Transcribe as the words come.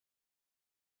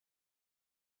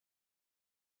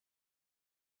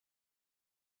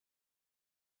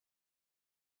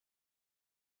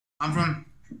I'm from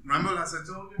Ramboll, as I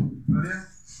told you earlier,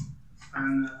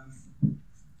 and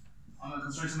I'm a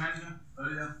construction manager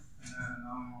earlier, and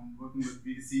now I'm working with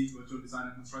VDC, Virtual Design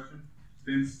and Construction,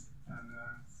 BIM, and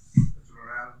Virtual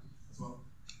Reality as well.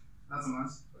 Not so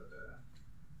much, but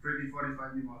 3D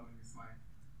 45D modeling is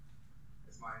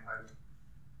my highlight.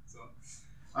 So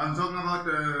I'm talking about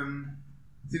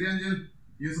CityEngine,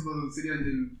 usable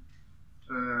CityEngine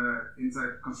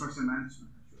inside construction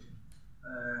management.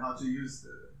 How to use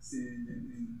the CityEngine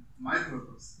in my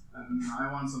purpose, and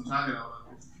I want some target out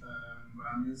of it, but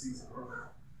I'm using the program.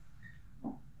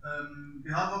 On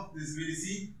behalf of this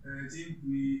VDC team,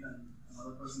 me and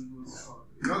another person who's called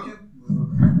Joachim,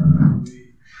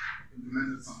 we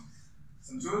implemented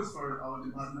some tools for our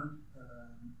department,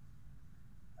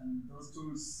 and those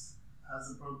tools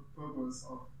has a purpose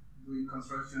of doing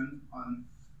construction on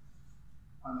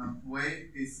a way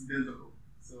is buildable.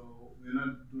 So we're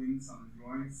not doing some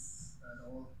drawings at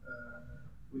all,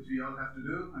 which we all have to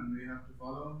do, and we have to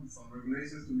follow some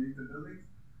regulations to make the buildings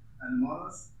and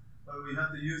models, but we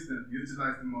have to use them,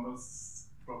 utilize the models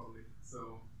properly.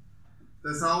 So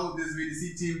that's how this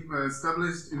VDC team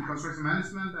established in construction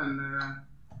management,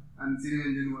 and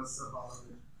CityEngine was a part of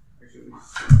it, actually.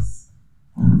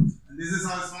 And this is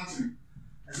how it's functioning.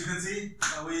 As you can see,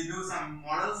 we do some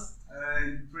models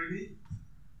in 3D.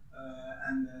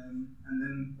 And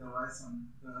then there are some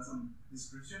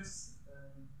descriptions.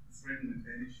 It's written in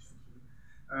Danish, actually.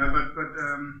 But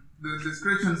the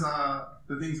descriptions are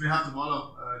the things we have to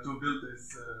follow to build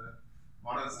these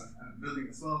models and building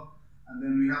as well. And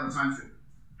then we have a time schedule.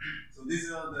 So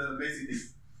these are the basic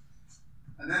things.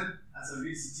 And then, as a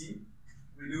VDC team,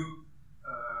 we do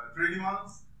 3D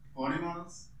models, 4D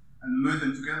models, and merge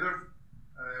them together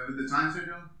with the time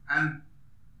schedule and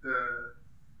the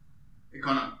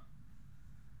economy.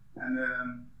 And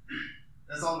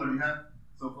that's all that we have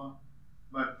so far.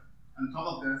 But on top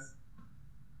of this,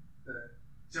 the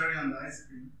cherry on the ice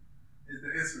cream is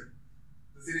the S-ray,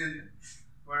 the CityEngine,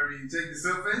 where we take the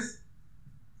surface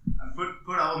and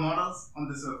put our models on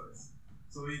the surface.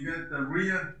 So we get the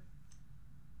real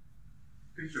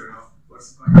picture of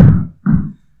what's going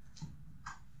on.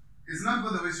 It's not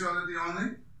for the visuality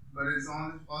only, but it's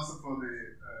also for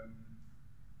the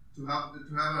to have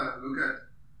a look at,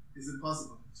 is it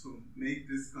possible to make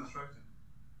this construction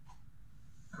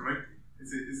correctly?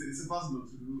 Is it possible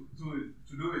to do it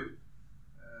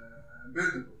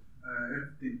buildable?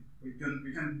 Everything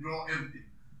we can draw everything,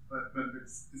 but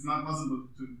it's not possible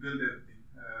to build everything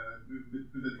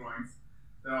with the drawings.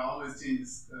 There are always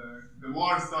changes. The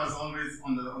war starts always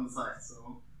on the side,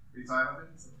 so we try of it.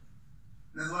 So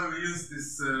that's why we use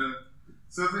this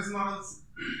surface models,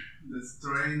 the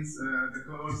terrains, the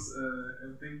curves,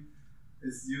 everything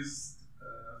is used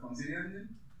from CityEngine,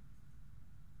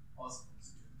 also from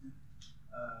CityEngine,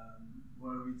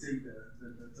 where we take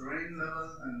the terrain level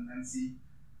and see,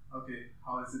 okay,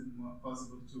 how is it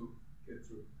possible to get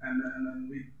through. And then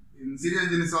we, in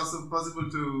CityEngine, it's also possible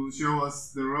to show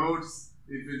us the roads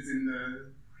if it's in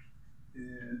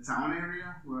the town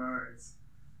area where it's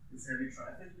heavy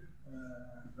traffic.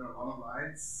 There are a lot of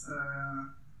lights,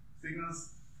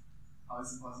 signals. How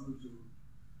is it possible to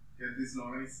get these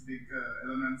lorries, big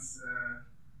elements?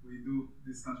 We do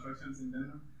these constructions in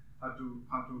Denmark. How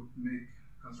to make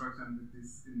construction with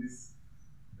this in this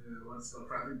what's called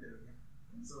traffic area.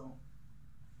 And so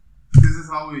this is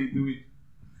how we do it.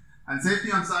 And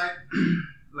safety on site,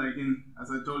 like as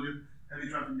I told you, heavy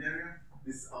traffic area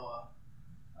is our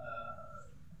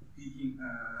peaking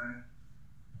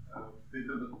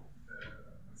buildable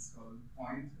what's called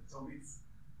point topics.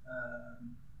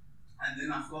 And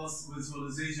then, of course,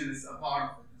 visualization is a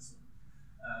part of it as well,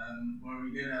 where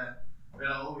we get a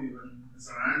better overview on the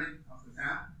surrounding of the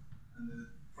town and the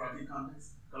traffic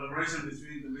context. Collaboration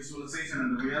between the visualization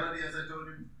and the reality, as I told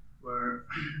you, where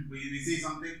we see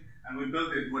something and we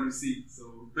build it what we see.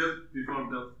 So, build before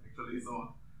build, actually, is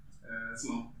our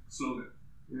slogan.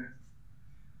 Yeah.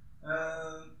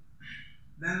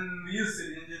 Then we use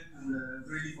CityEngine and the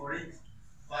 3D 4D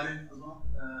filing as well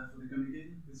for the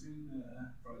communication between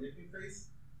projecting phase,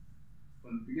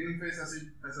 from the beginning phase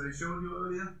as I showed you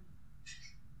earlier,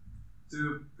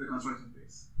 to the construction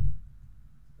phase.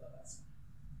 So that's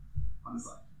on the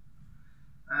side.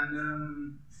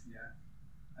 And yeah,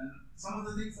 and some of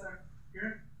the things are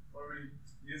here where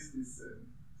we use this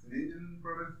CityEngine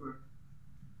product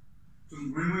to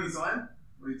remove soil.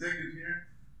 We take it here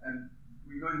and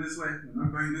we're going this way. We're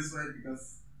not going this way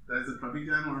because there's a traffic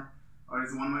jam or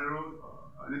it's a one-way road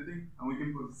or anything, and we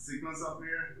can put signals up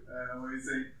here where we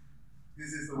say,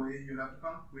 this is the way you have to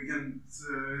come. We can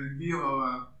give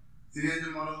our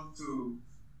CityEngine model to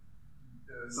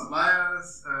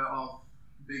suppliers of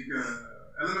big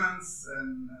elements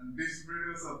and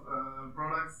distributors of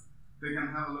products, they can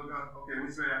have a look at, okay,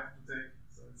 which way I have to take.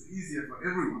 So it's easier for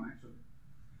everyone actually.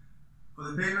 For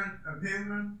the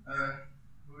payment,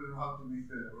 we will have to make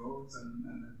the roads and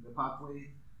the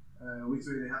pathway, which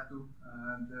way they have to,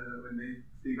 and when they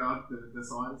dig out the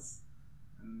soils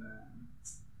and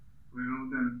remove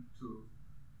them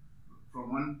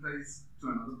from one place to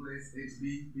another place, A to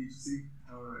B, B to C,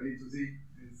 or A to Z,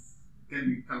 can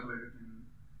be calculated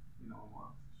in our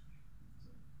model.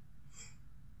 So,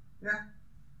 yeah,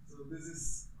 so this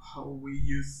is how we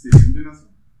use CityEngine as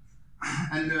well.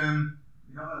 And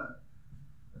we have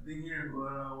a thing here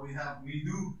where we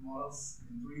do models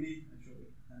in 3D actually,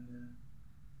 and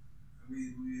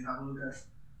we have a look at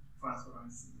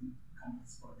transparency in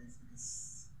complex projects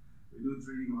because we do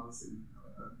 3D models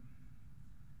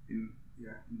in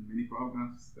many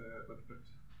programs, but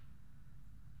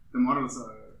the models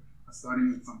are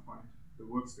starting at some point, the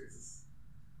workspaces,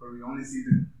 where we only see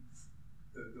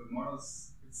the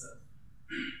models itself.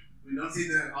 We don't see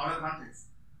the outer context,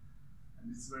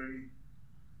 and it's very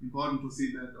important to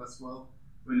see that as well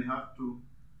when you have to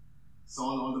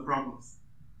solve all the problems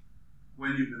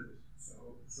when you build it.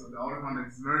 So the outer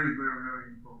context is very, very, very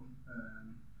important.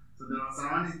 So the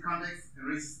surrounding context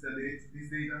enriches this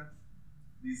data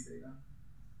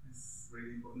is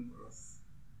really important for us.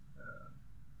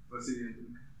 For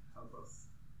CityEngine help us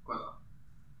quite a lot.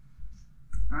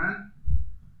 And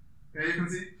here you can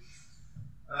see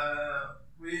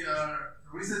we are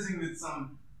researching with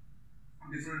some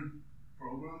different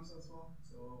programs as well.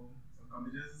 So some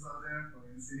computers are there for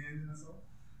CityEngine as well.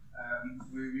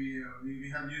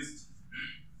 We have used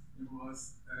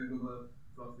Google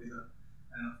Plot Data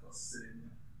and of course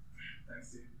CityEngine.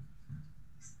 Thanks to you.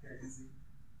 Here you can see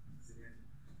CityEngine.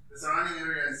 The surrounding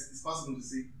area is possible to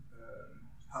see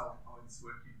how it's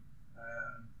working.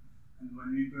 And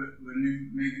when we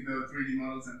make the 3D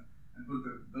models and put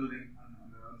the building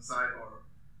on the side, or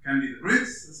can be the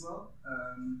bricks as well,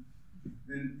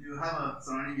 then you have a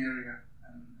surrounding area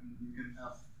and you can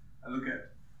have a look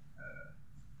at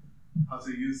how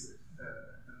to use it,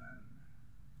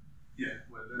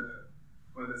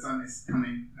 where the sun is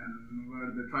coming and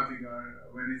where the traffic are,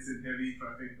 when it's in heavy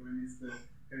traffic, when it's the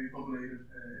heavy populated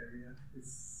area,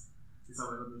 it's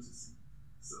available to see.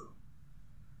 So,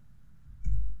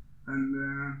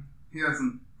 and here are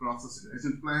some process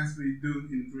simulation plans we do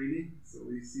in 3D. So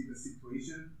we see the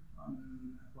situation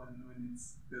when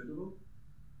it's buildable.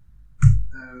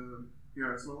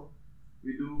 Here as well,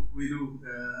 we do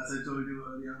as I told you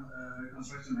earlier,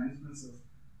 construction management.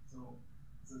 So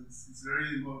it's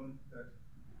very important that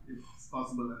it's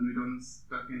possible and we don't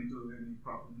stuck into any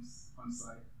problems on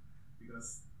site,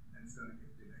 because then it's going to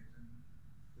get delayed. And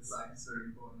the site is very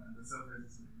important and the surface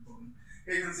is very important.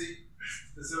 Here you can see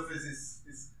the surface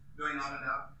is going up and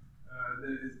up.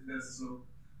 There's a slope,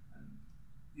 and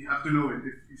you have to know it.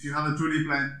 If you have a 2D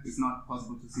plan, it's not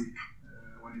possible to see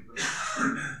when you build it.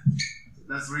 So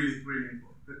that's really, really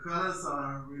important. The colors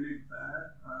are really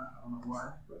bad. I don't know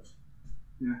why, but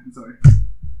yeah, I'm sorry.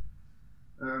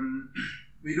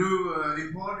 We do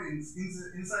import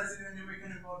inside CityEngine. We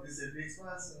can import this FBX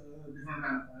files, different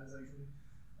kind of files actually,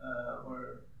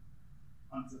 or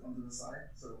onto the side.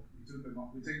 So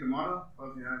we take the model,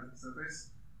 or if you have the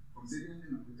surface from CityEngine,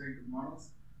 and we take the models,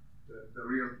 the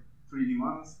real 3D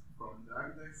models from the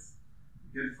architects,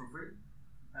 we get it for free,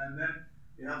 and then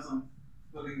we have some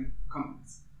building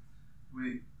components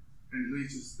we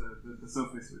choose the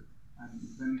surface with, and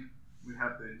then we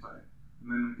have the entire,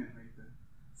 and then we can make the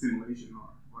simulation or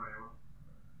whatever,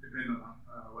 depending on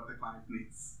what the client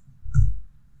needs.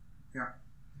 Yeah.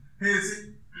 Here you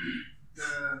see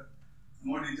the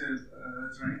more detailed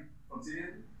training from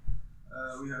CityEngine.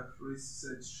 We have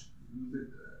researched a little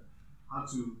bit how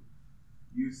to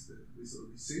use the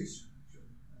visualization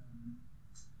actually.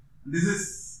 This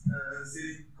is a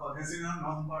city called Sindujan,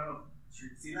 northern part of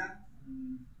Sealand.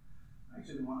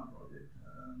 Actually, one project,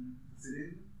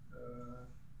 city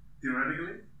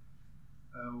theoretically,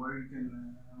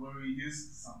 where we use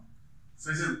some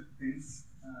special things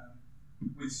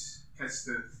which catch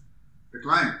the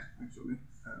climate actually.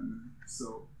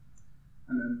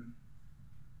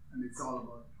 And it's all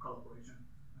about collaboration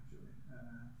actually,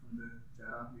 from the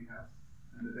data we have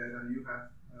and the data you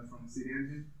have from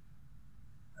CityEngine.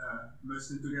 Merge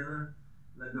them together,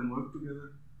 let them work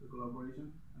together, the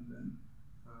collaboration, and then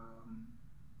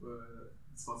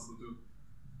it's possible to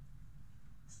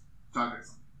target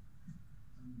something.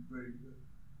 Very good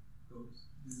goals.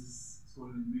 This is school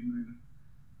in Midland,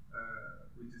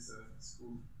 which is a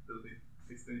school building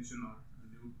extension or a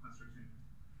new construction.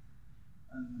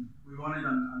 and we run it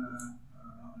on a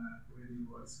really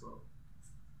what's called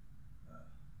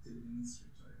CityEngine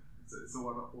script. It's a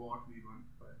what we run.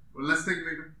 Well, let's take it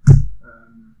later.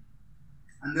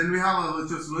 And then we have a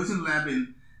virtual solution lab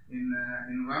in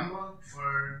Ramboll,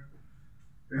 where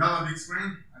we have a big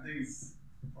screen. I think it's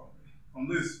probably from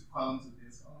this column to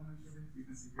this column, actually, you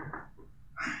can see here.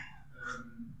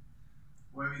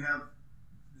 Where we have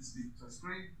this big touch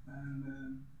screen,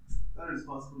 and that is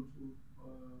possible to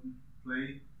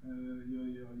play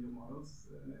your models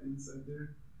inside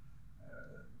there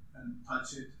and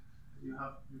touch it. You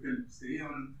can stay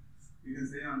on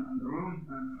the room,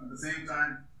 and at the same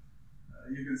time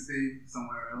you can stay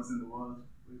somewhere else in the world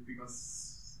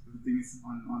because the thing is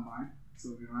online. So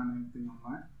we run everything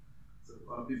online. So a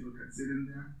lot of people can sit in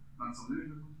there. Not so many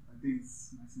people. I think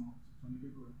it's maximum 20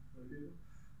 people, 30 people.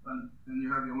 But then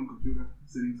you have your own computer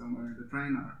sitting somewhere in the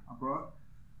train or abroad.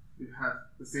 You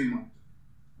have the same monitor.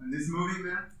 And this moving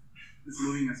there, it's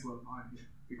moving as well on here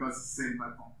because it's the same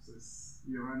platform. So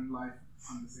you run live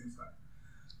on the same side.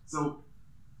 So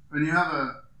when you have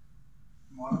a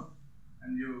model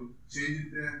and you change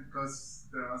it there because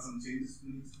there are some changes that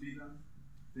need to be done,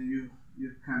 then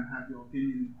you can have your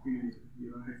opinion immediately.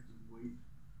 You don't have to wait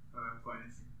for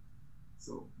anything.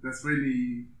 So that's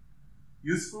really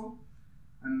useful.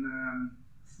 And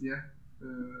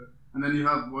and then you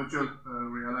have virtual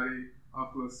reality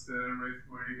Oculus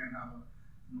where you can have a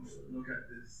look at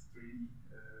this 3D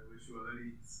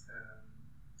visualities,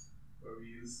 where we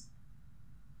use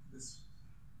this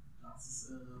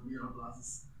glasses, VR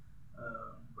glasses,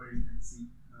 where you can see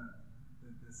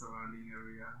the surrounding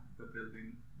area, the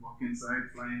building, walk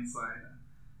inside, fly inside,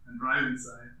 and drive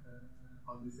inside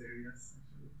all these areas.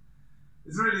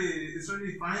 Actually, it's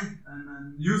really fun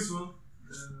and useful.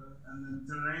 And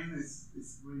the terrain is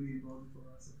really important for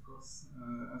us, of course,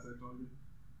 as I told you.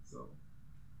 So,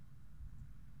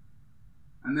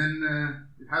 and then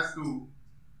it has to,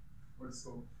 what's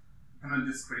called, you cannot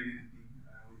just create anything.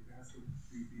 It has to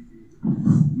be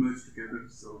merged together.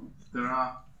 So there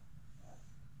are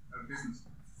a business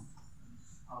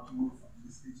how to move from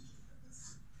this digital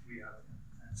to reality.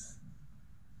 And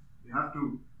you have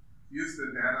to use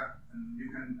the data, and you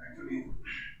can actually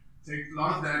take a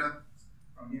lot of data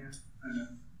from here and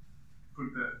then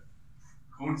put the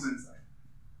codes inside.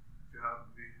 We have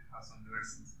some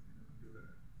nerds in the computer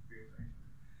field actually,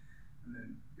 and then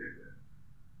get the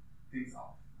things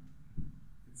out.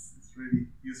 It's really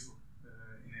useful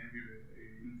in every way,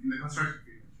 in the construction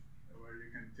field, where you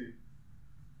can take,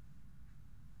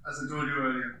 as I told you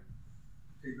earlier,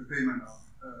 take the pavement out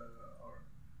or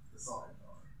the soil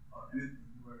or anything.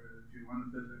 Where if you want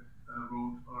to build a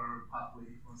road or a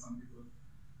pathway for some people,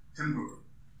 temporary.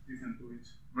 You can do it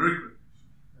very quick,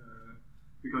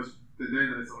 because the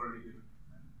data is already given,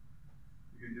 and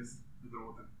you can just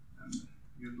draw them and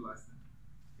utilize them.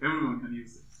 Everyone can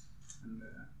use it, and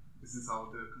this is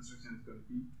how the construction is going to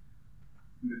be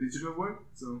in the digital world.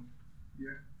 So,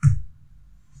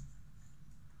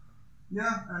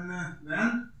 and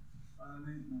then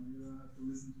finally, now you have to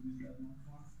listen to me that much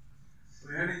more.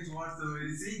 We're heading towards the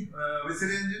VDC with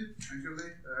CityEngine.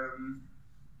 Actually,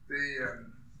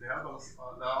 they help us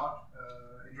a lot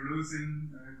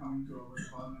introducing, coming to our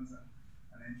departments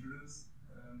and introduce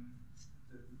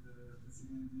the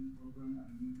CityEngine program,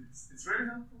 and it's very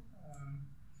helpful.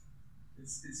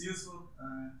 It's useful.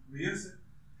 We use it,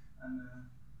 and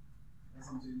there's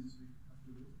some changes we have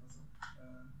to do also.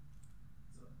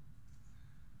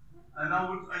 And I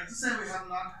would like to say we have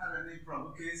not had any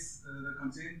proper case that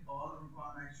contain all the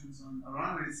required actions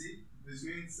around VDC, which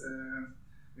means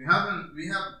we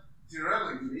have.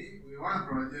 Theoretically, we won a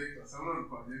project or several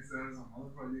projects. There are some other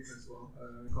projects as well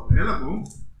called Elabo.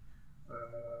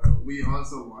 We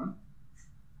also won,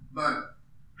 but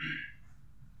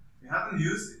we haven't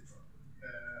used it properly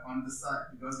on the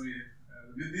side because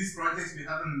with these projects we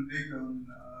haven't digged on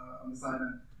the side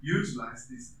and utilized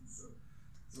these things.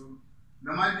 So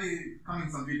there might be coming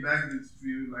some feedback which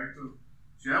we would like to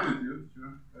share with you,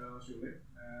 surely.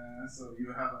 So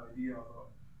you have an idea of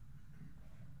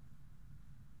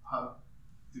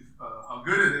how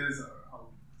good it is, or how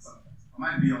sometimes it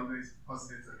might be always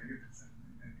positives or negatives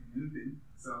in anything.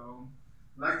 So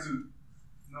I'd like to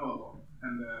know about it,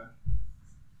 and I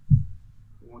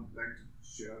would like to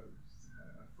share this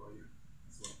for you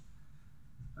as well.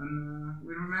 And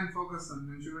we remain focused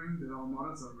on ensuring that our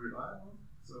models are reliable.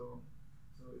 So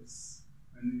it's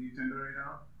when you tender it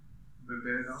out,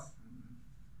 prepare it out, and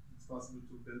it's possible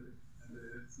to build it, and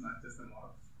it's not just a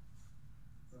model.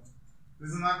 So this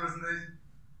is my presentation.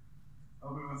 I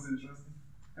hope it was interesting.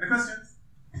 Any questions?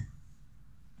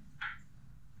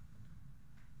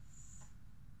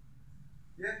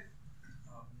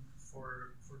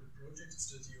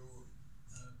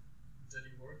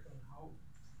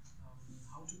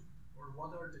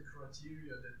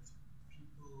 criteria that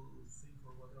people think,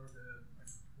 or what are the,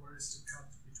 like, where is the cut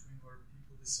between where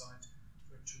people decide to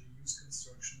actually use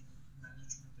construction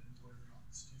management and where not?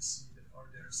 Do you see that, are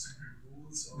there some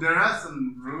rules? Or there are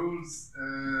some rules,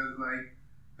 like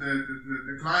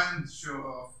the client, sure,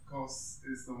 of course,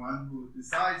 is the one who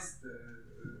decides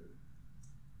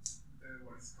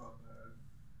what is called,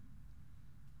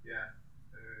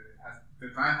 the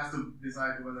client has to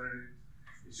decide whether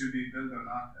it should be built or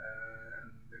not,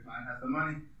 and the client has the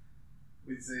money,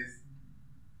 which says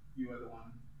you are the one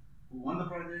who won the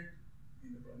project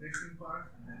in the projection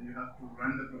part, and then you have to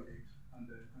run the project on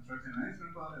the construction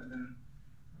management part, until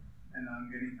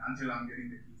I'm getting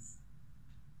the keys.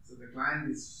 So the client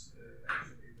is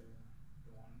actually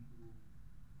the one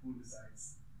who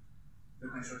decides the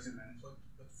construction management.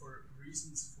 But for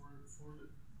reasons for the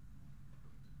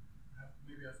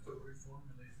maybe I have to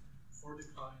reformulate. For the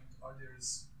client, do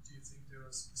you think there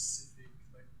are specific,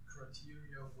 like,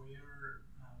 criteria where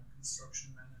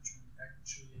construction management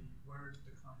actually, where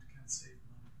the client can save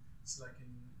money? It's like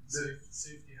in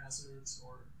safety hazards,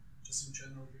 or just in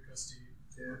general because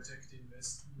they protect the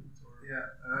investment, or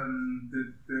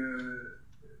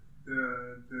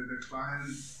the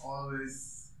client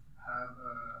always have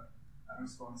a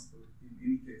responsibility in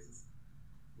any cases,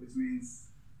 which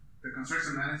means the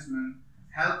construction management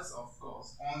helps, of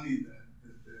course, only the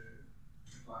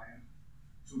client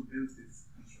to build its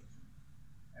construction.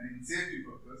 And in safety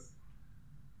purpose,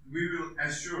 we will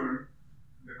assure,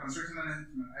 the construction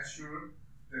management assure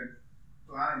the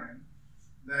client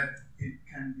that it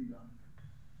can be done.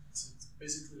 So it's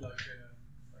basically like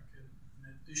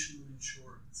an additional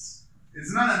insurance.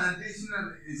 It's not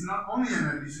only an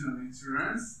additional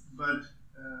insurance, but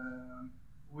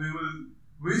we will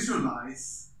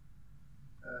visualize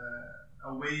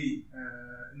a way.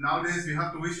 Nowadays we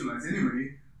have to visualize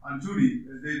anyway on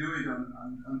 2D. They do it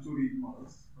on 2D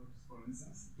models, for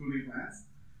instance, 2D plans,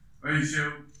 where you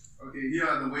show, okay, here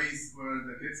are the ways where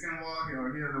the kids can walk,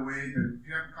 or here are the way the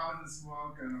carpenters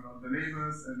walk, and the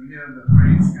laborers, and here the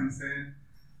cranes can stand.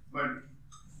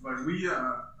 But we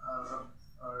are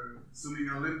zooming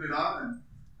a little bit out and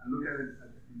look at it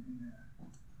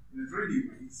in a 3D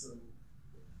way. So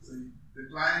the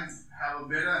clients have a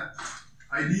better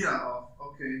idea of,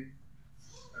 okay,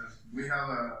 we have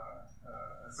a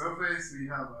surface, we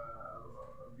have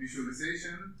a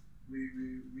visualization,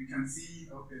 we can see,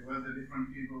 okay, where the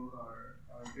different people are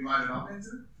divided up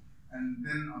into, and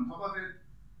then on top of it,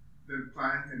 the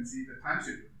client can see the time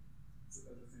schedule. So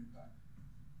at the same time,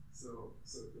 so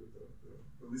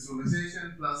the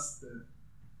visualization plus the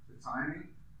timing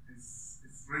is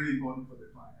really important for the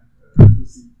client to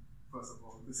see. First of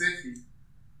all, the safety,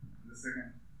 and the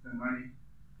second, the money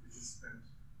which is spent,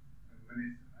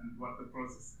 and what the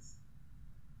process is.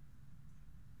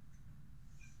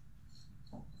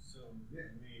 So, yeah,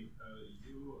 I mean,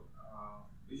 you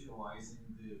visualizing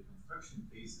the construction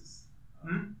phases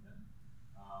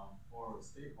for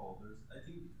stakeholders. I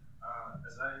think,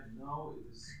 as I know, it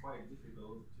is quite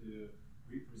difficult to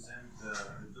represent the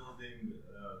building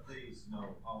phase.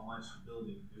 How much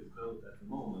building is built at the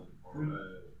moment for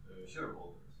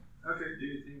shareholders. Okay. Do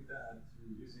you think that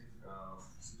using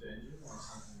CityEngine or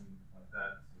something like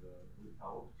that would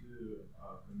help to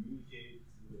communicate?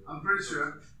 I'm pretty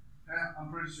sure. Yeah,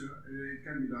 I'm pretty sure it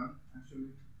can be done. Actually,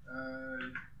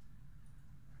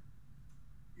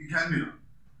 it can be done.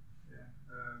 Yeah.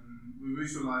 We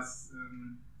visualize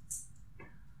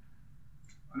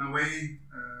in a way.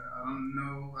 I don't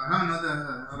know.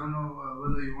 I don't know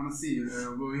whether you want to see it.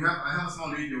 But I have a small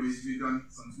video. We've done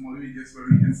some small videos where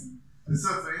we can see the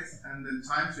surface and the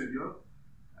time schedule,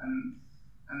 and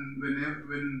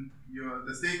when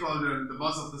the stakeholder, the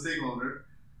boss of the stakeholder,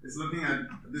 is looking at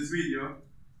this video,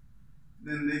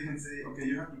 then they can say, okay,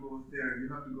 you have to go there, you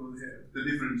have to go there. The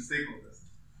different stakeholders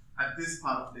at this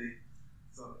part of the day.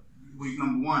 So week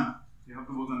number 1, you have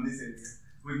to work on this area.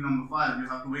 Week number 5, you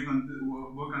have to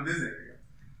work on this area.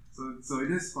 So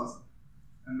it is possible,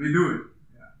 and we do it.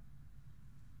 Yeah.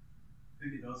 I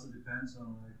think it also depends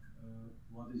on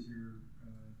what is your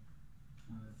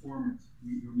format,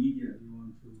 your media you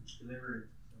want to deliver it.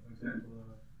 So for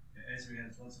example, Esri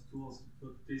has lots of tools to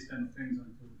put these kind of things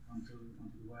onto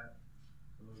the web.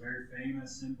 So a very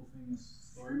famous, simple thing is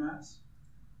story maps.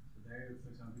 So there,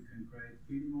 for example, you can create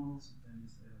 3D models, and then you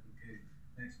say, okay,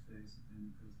 next phase, and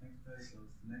then it goes next phase, so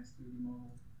it's the next 3D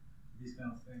model. These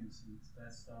kind of things, and it's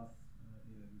that stuff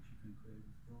which you can create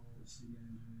with Pro,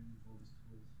 CityEngine, with all these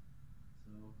tools.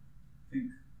 So I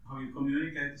think how you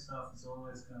communicate the stuff is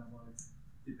always kind of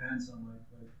depends on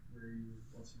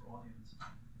what's your audience.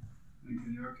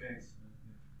 In your case,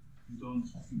 you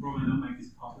probably don't make this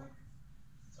public.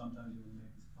 It's sometimes you will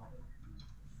make this public.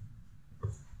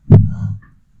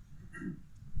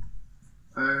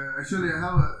 Actually, I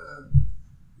have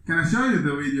can I show you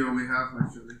the video we have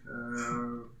actually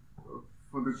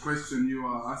for the question you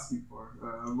are asking for?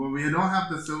 Well, we don't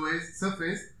have the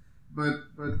surface, but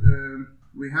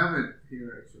we have it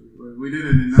here actually. We did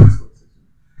it in Namesworks actually.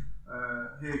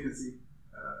 Here you can see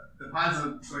the piles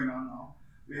are going on now.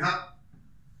 We have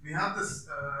this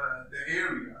the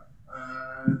area.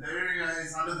 The area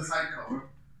is under the side cover,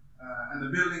 and the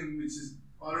building which is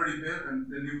already built and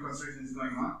the new construction is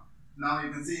going on. Now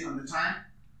you can see on the time,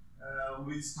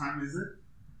 which time is it,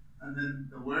 and then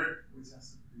the work which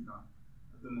has to be done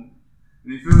at the moment.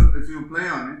 And if you play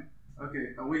on it,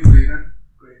 okay, a week later,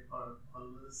 great, or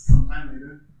some time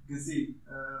later, you can see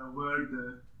where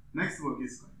the next work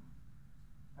is going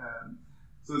on.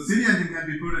 So CityEngine can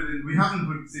be put in. We haven't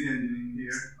put CityEngine in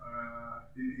here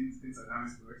inside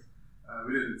Namesworks.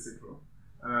 We did it Cipro,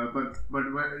 but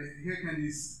here can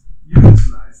you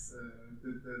utilize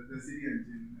the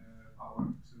CityEngine power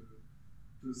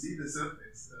to see the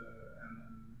surface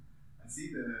and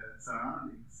see the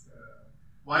surroundings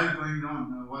while going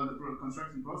on, while the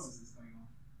construction process is going on.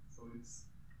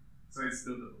 So it's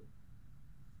buildable.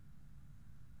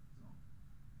 So,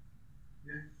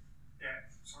 yeah. Yeah.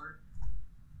 Sorry.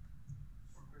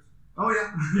 One question. Oh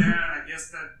yeah. Yeah, I guess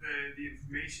that the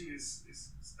information is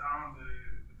down the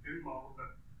BIM model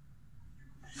that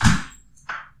you could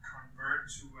convert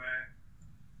to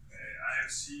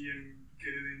IFC and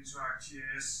get it into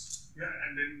ArcGIS,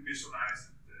 and then visualize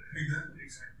it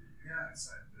exactly. Yeah,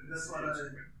 inside. That's what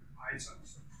with Python and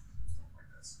stuff like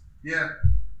that. Yeah,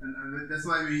 and that's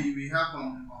why we have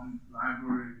on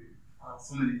library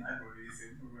so many libraries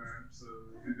everywhere. So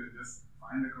you can just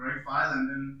find the correct file and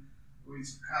then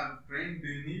which kind of frame do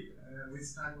you need,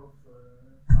 which type of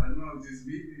I don't know, just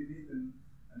beat do you need, and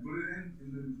put it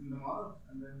in the model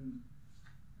and then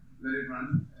let it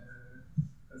run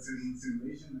a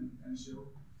simulation and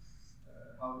show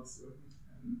how it's working.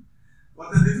 And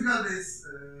what the difficulty is,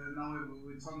 now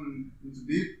we're talking into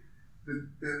deep, the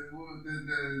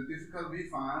difficulty we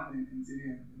found in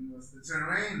CityEngine was the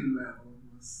terrain level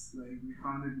was like, we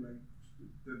found it like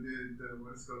the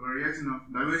what's called variation of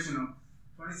diversion of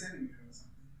 20 centimeters or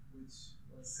something, which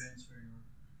was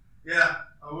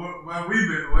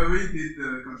where we did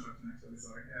the construction actually.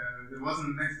 Sorry, it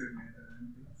wasn't next to me.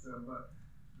 So,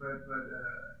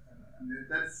 and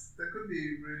that could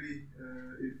be really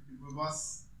if it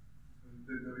was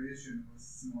the variation was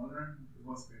smaller, it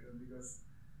was better because,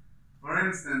 for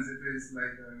instance, if it's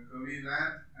like a curvy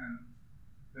land and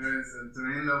there is a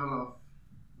terrain level of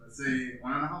let's say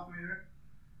 1.5 meter,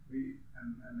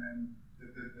 and then the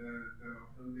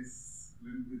hill is a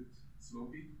little bit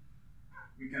slopey.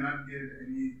 We cannot get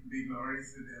any big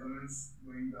lorries with elements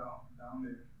going down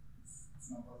there. It's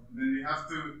not possible. Then we have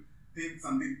to think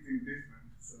something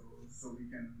different, so we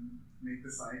can make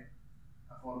the site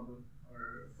affordable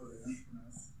or for the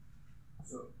entrepreneurs.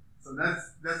 So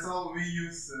that's how we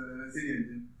use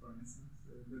CityEngine, for instance.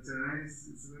 The terrain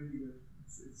is really good.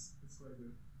 It's quite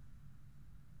good.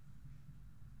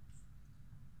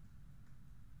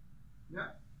 Yeah.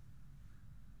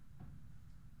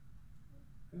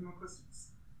 Any more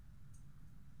questions?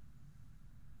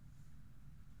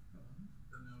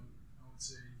 Then I would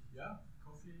say, yeah,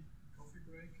 coffee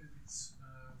break, and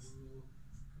we will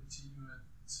continue at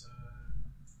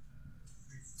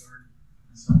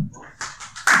 3:30.